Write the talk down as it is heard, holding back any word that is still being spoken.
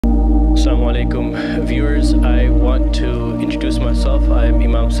Assalamu alaikum viewers. I want to introduce myself. I'm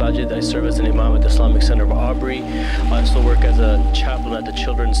Imam Sajid. I serve as an Imam at the Islamic Center of Aubrey. I also work as a chaplain at the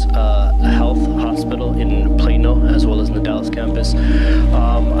Children's Health Hospital in Plano, as well as in the Dallas campus.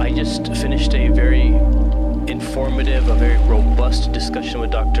 I just finished a very informative, a very robust discussion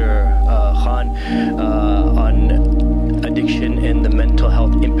with Dr. Khan on addiction and the mental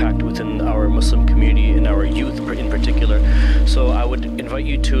health impact within our Muslim community and our youth in particular. So I would invite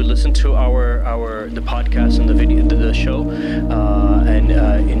you to listen to the podcast and the show and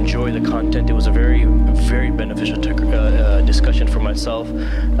enjoy the content. It was a very beneficial discussion for myself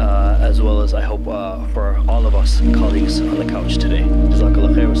as well as I hope for all of us colleagues on the couch today.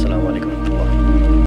 Jazakallah khair. Wassalamu alaikum.